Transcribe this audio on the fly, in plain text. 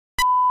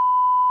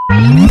Oh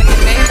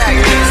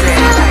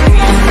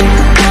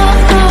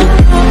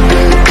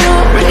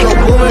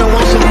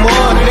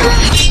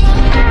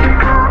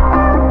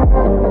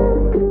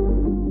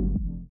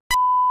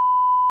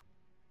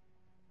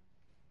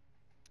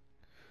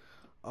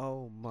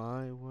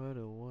my, what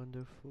a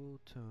wonderful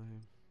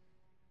time.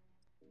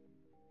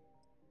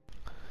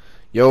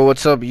 Yo,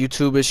 what's up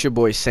YouTube? It's your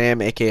boy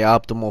Sam, aka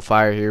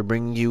OptimalFire here,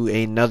 bringing you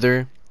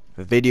another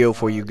video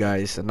for you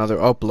guys, another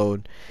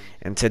upload.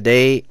 And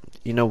today,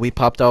 we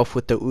popped off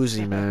with the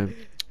Uzi, man.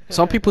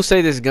 Some people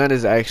say this gun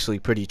is actually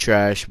pretty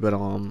trash, but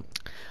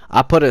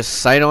I put a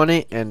sight on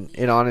it and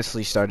it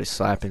honestly started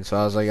slapping. So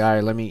I was like,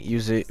 alright, let me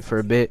use it for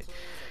a bit.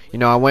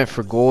 I went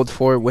for gold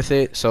for it with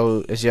it.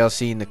 So as y'all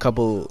see in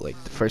the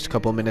first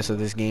couple minutes of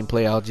this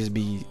gameplay, I'll just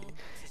be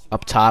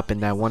up top in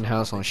that one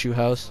house on shoe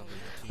house,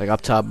 like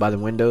up top by the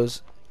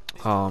windows,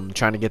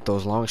 trying to get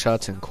those long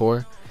shots in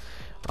core.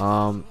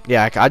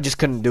 Yeah, I just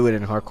couldn't do it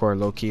in hardcore,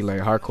 low key.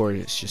 Like hardcore,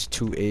 it's just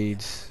too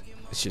AIDS.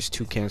 It's just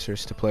too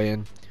cancerous to play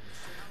in.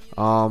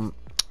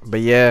 But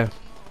yeah,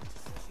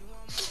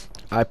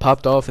 I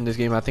popped off in this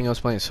game. I think I was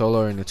playing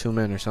solo or in a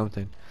 2-man or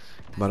something.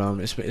 But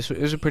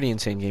it was a pretty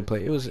insane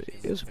gameplay. It was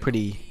a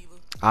pretty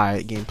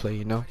alright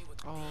gameplay,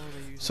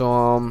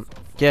 So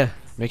yeah,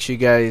 make sure you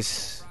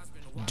guys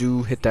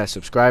do hit that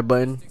subscribe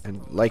button and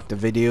like the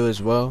video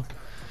as well.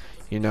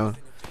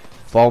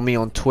 Follow me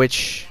on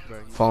Twitch,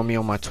 follow me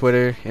on my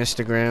Twitter,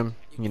 Instagram,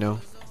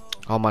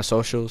 all my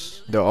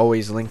socials. They're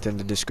always linked in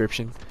the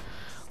description.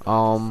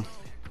 I'll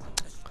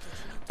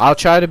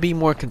try to be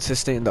more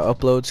consistent in the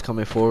uploads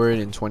coming forward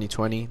in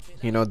 2020.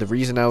 The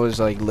reason I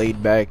was like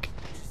laid back,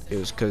 it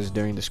was because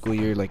during the school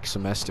year, like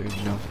semester,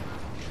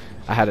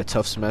 I had a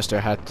tough semester.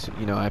 I had to,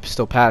 I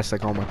still passed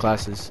like all my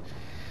classes.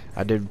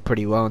 I did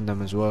pretty well in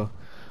them as well.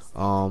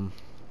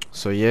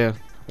 So yeah,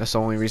 that's the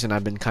only reason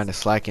I've been kind of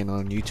slacking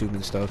on YouTube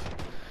and stuff.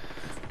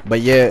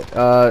 But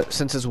yeah,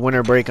 since it's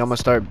winter break, I'm gonna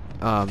start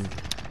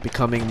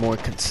becoming more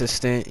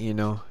consistent,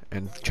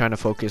 and trying to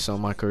focus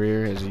on my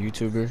career as a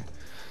YouTuber.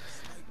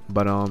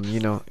 But I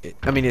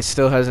mean, it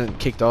still hasn't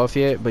kicked off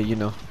yet, but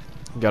you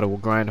gotta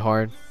grind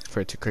hard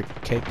for it to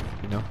kick,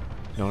 you know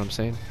what I'm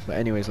saying. But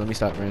anyways, let me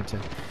stop ranting.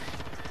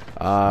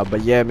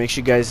 But yeah, make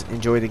sure you guys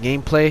enjoy the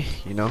gameplay,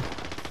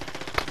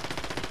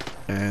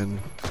 and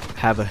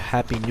have a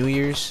happy New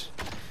Year's.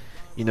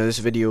 This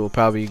video will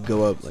probably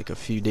go up like a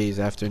few days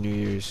after New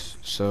Year's,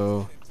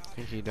 so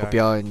hope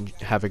y'all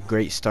have a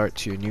great start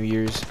to your New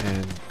Year's,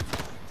 and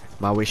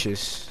my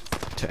wishes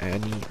to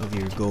any of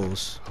your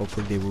goals,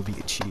 hopefully they will be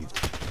achieved.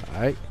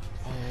 Alright,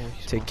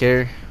 take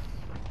care,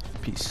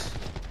 peace.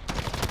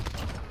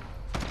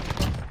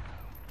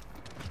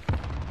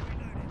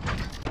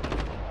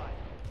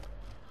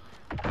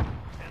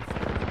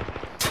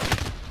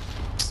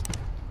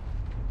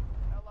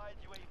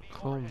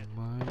 Oh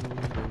my, what a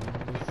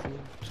wonderful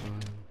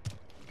time.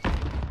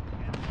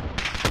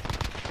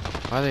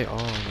 Why are they all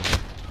on there?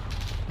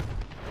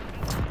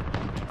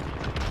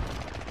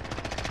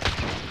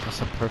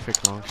 That's a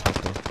perfect long shot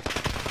though.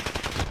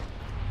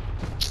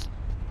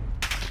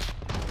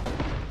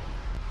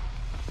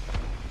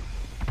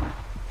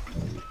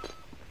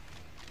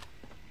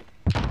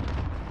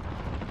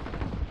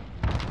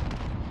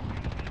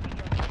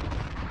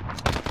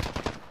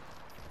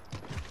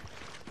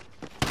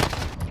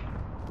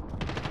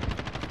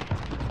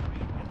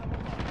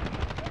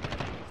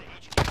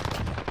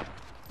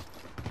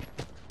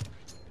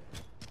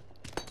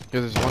 Yo,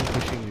 there's one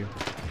pushing you.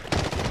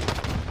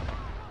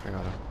 I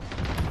got him.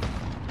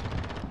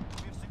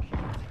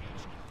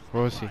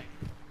 Where was he?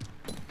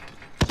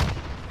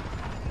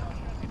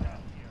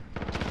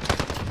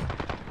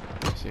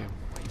 I see him.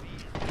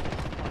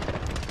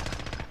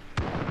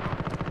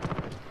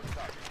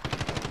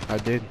 I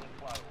did.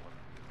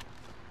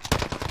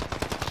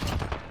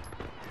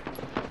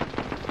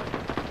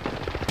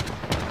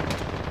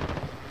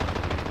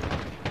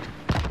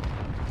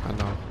 I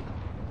know.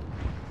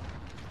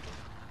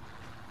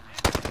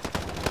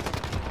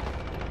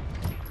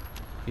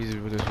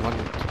 There's one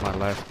to my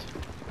left.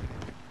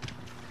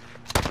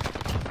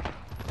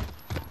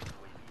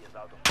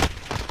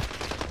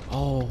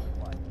 Oh.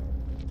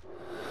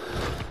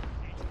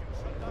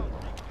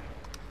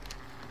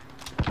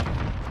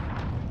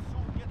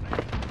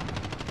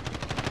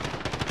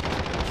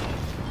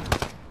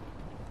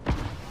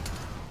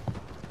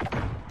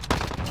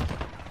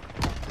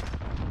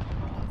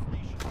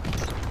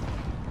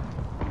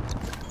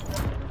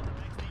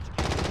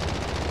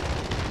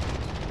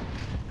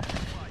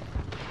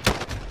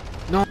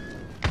 No.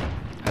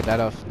 Had that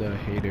off the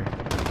hater,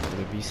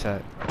 the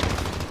VSAT.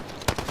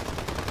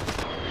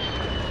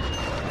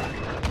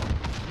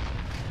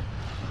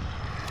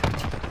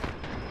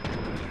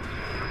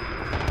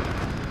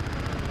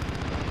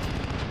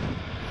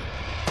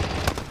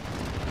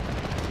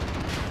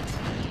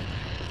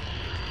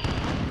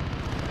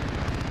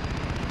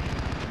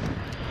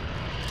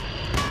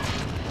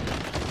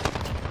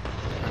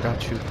 I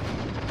got you.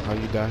 How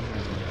you die?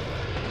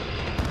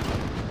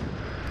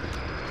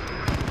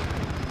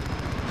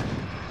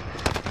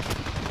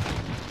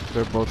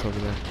 They're both over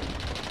there.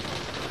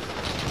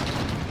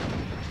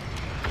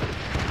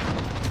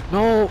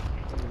 No!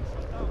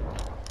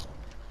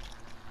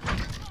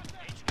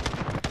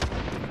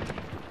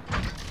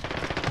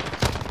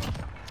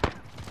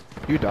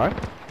 You died?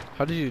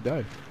 How did you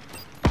die?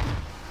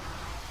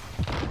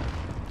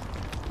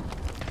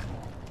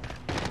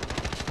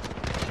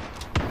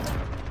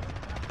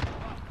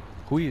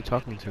 Who are you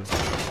talking to?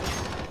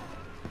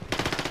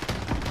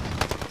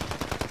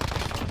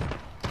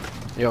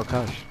 Yo,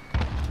 Kash.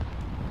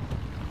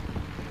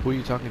 Who are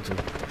you talking to?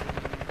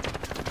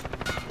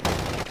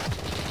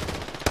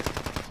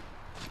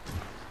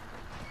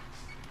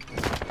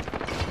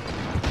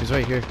 He's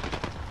right here.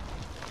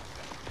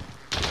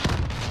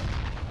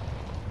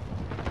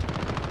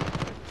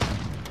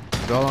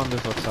 He's all on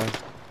this left side.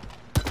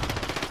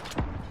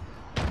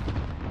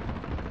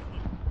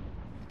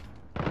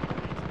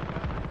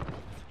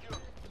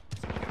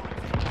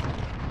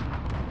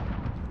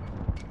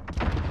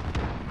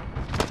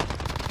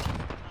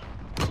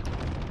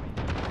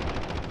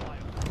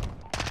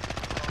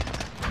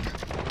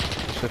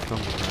 Shit from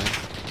behind.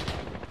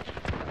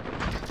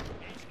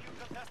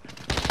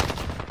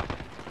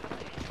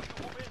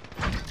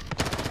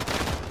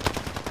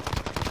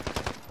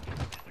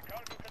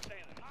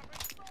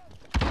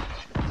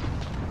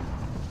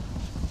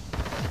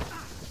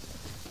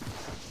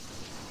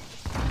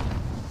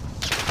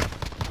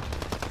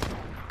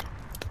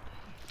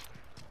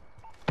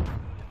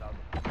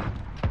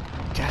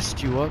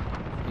 Gassed you up?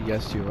 He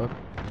gassed you up?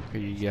 Or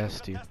he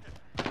gassed you?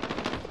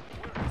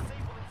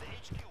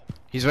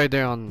 He's right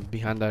there on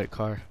behind that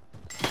car.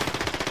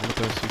 I'm gonna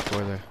throw a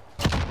C4 there.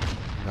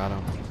 Got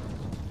him.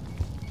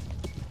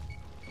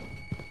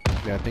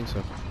 Yeah, I think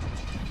so.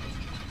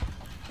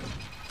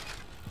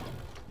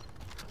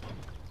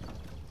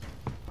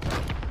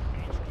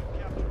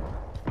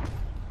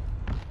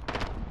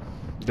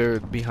 They're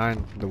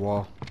behind the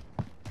wall.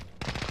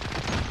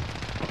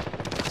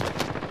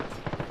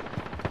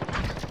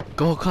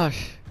 Go,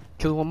 Kosh!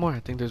 Kill one more. I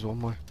think there's one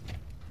more.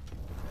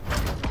 I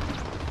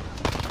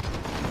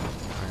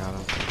got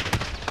him.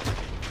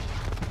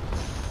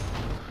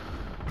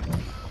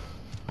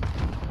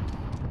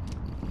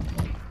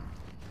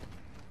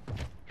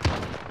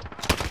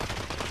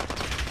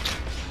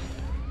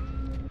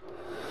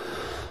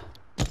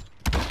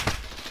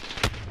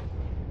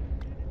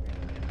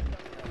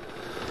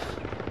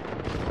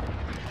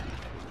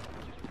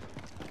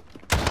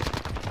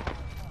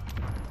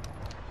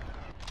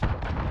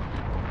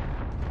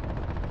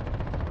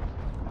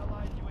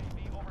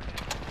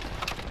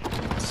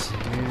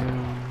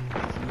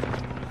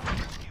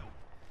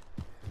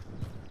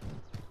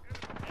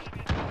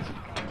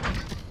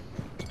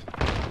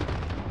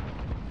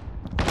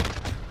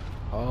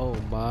 Oh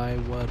my,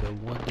 what a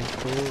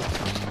wonderful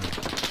time.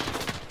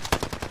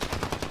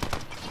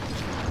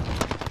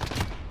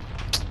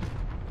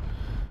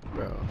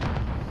 Bro.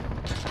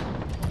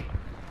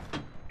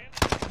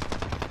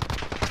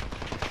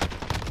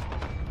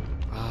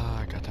 Ah,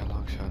 I got that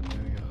long shot.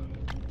 There we go.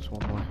 There's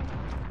one more.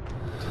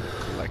 To the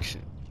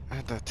collection.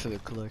 Add that to the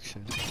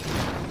collection. This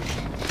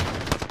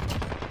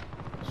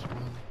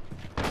one.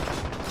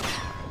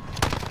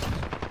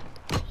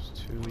 There's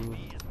two.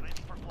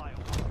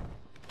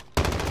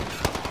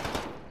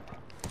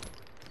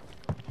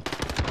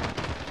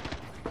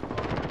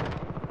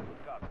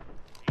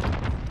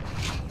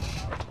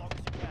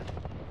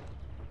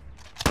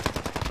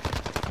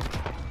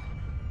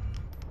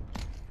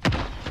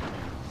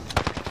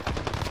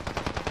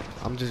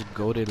 I'm just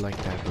goated like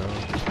that, bro.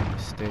 Just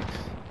mistakes.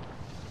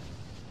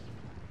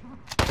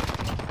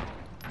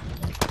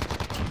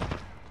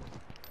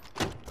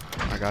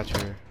 I got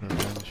your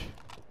revenge.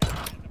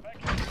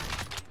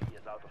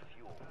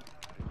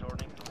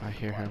 I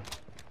hear him.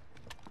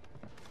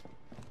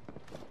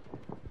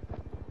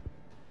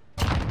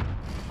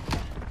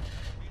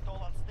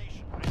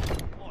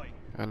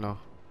 I know.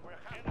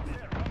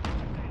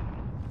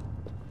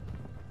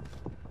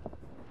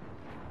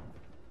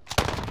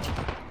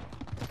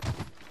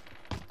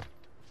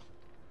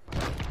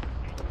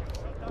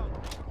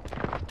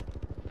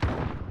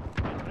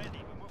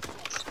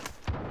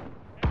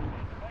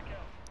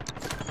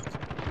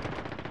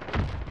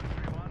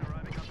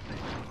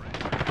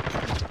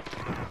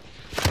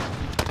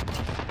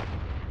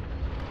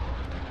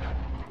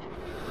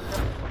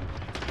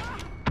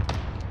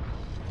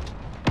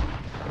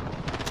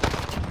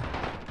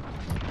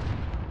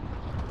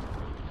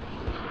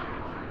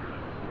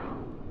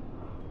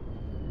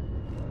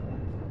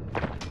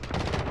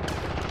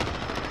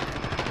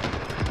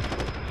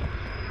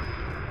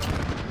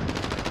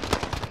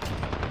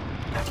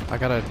 I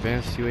got an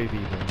advanced UAV,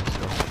 man. Let's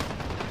go.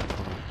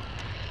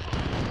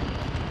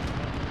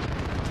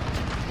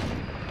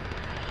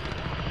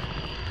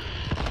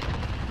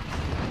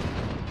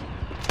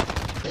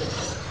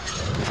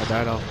 I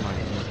died off my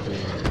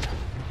nuclear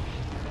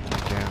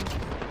jam.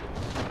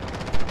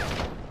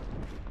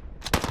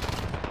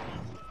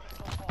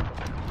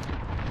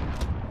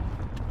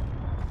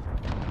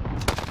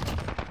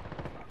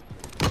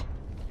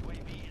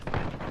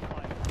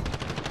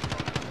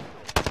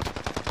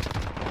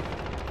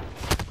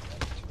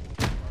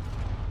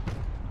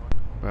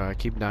 Bro, I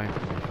keep dying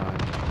from the time.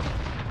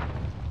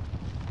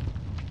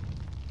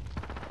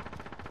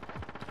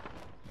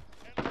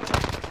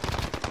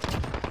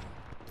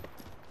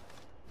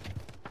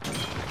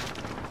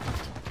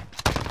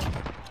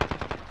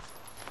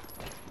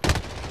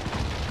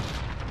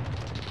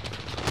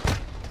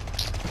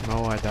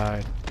 no, I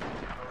died.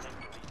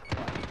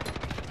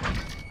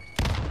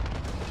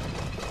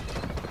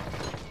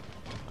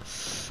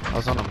 I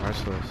was on a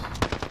merciless.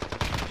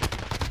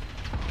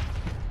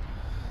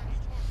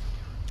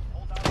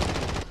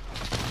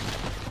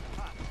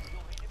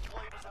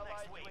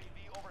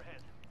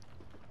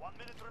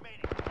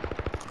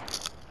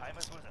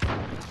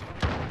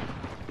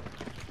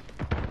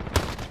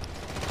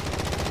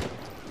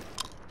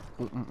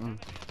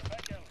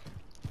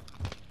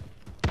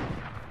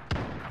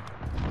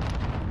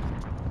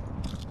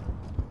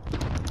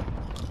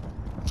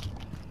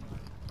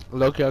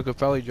 Loki, I could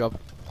probably drop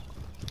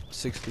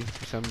 60,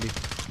 70.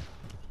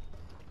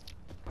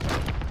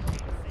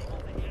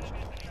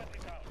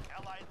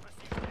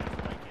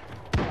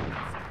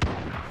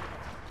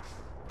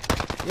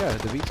 Yeah,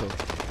 the Vito.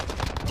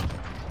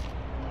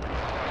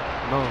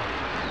 No,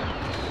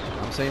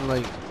 I'm saying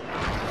like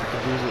I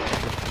could use it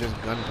if there's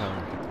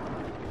gunpowder.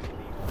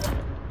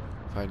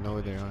 If I know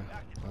where they are.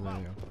 Oh, there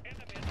you go.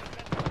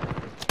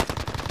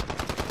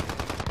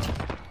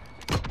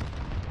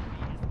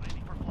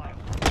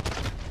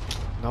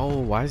 No,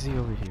 why is he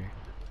over here?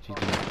 GG.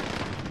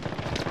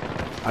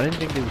 I didn't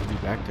think they would be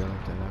back there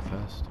like that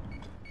fast.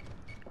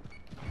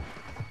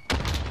 I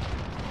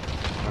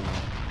don't know.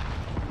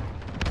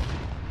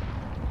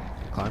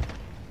 Climb.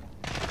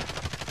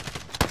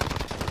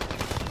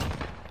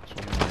 There's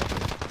one more right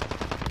there.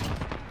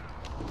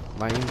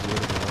 My aim's a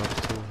little bit off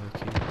too, low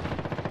key.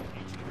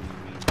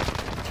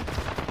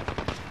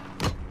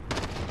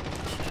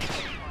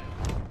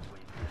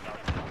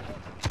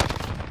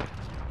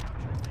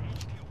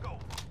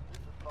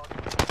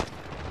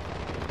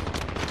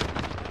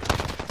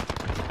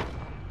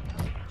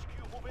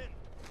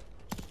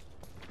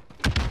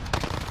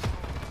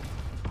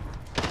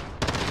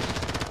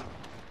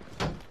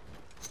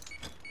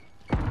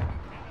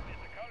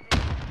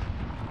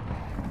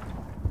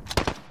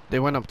 They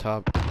went up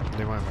top.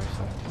 They went right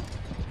side.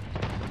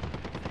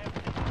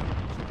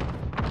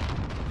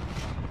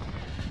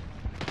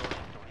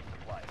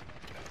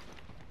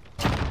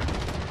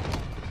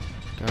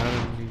 God,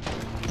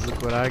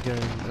 look what I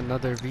got.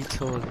 Another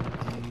VTOL.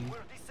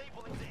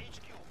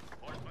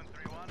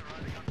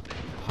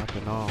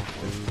 Hopping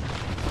off, dude.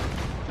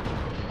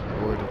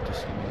 Bored of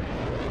this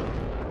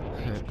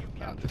one.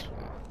 Not this one.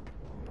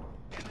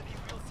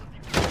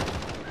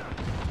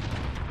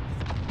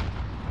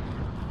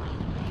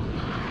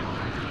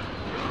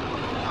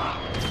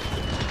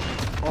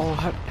 Oh,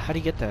 how'd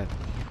he get that?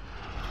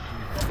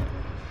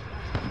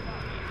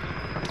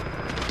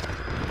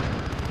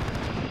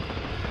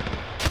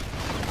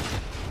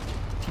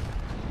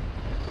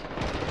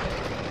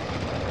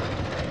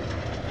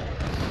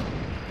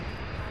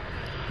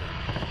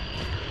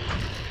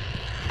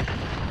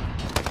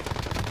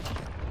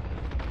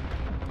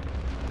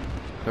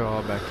 They're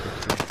all back here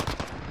too.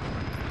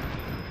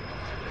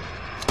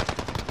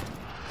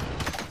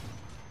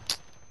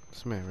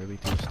 This man really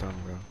too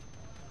stunned, bro.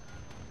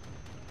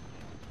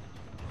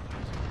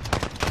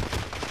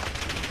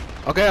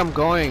 Okay, I'm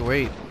going.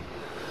 Wait.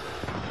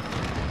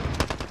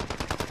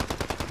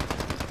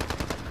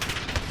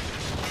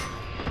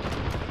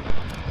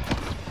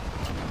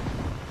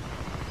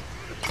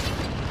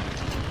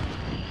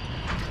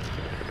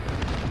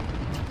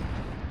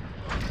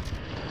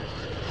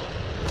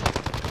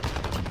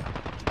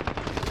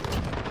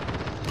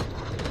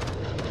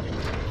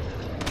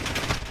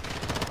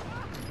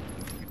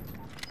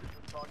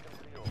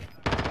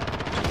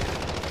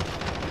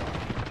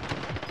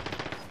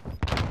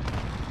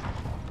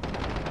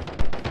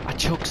 I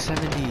choked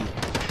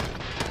 70.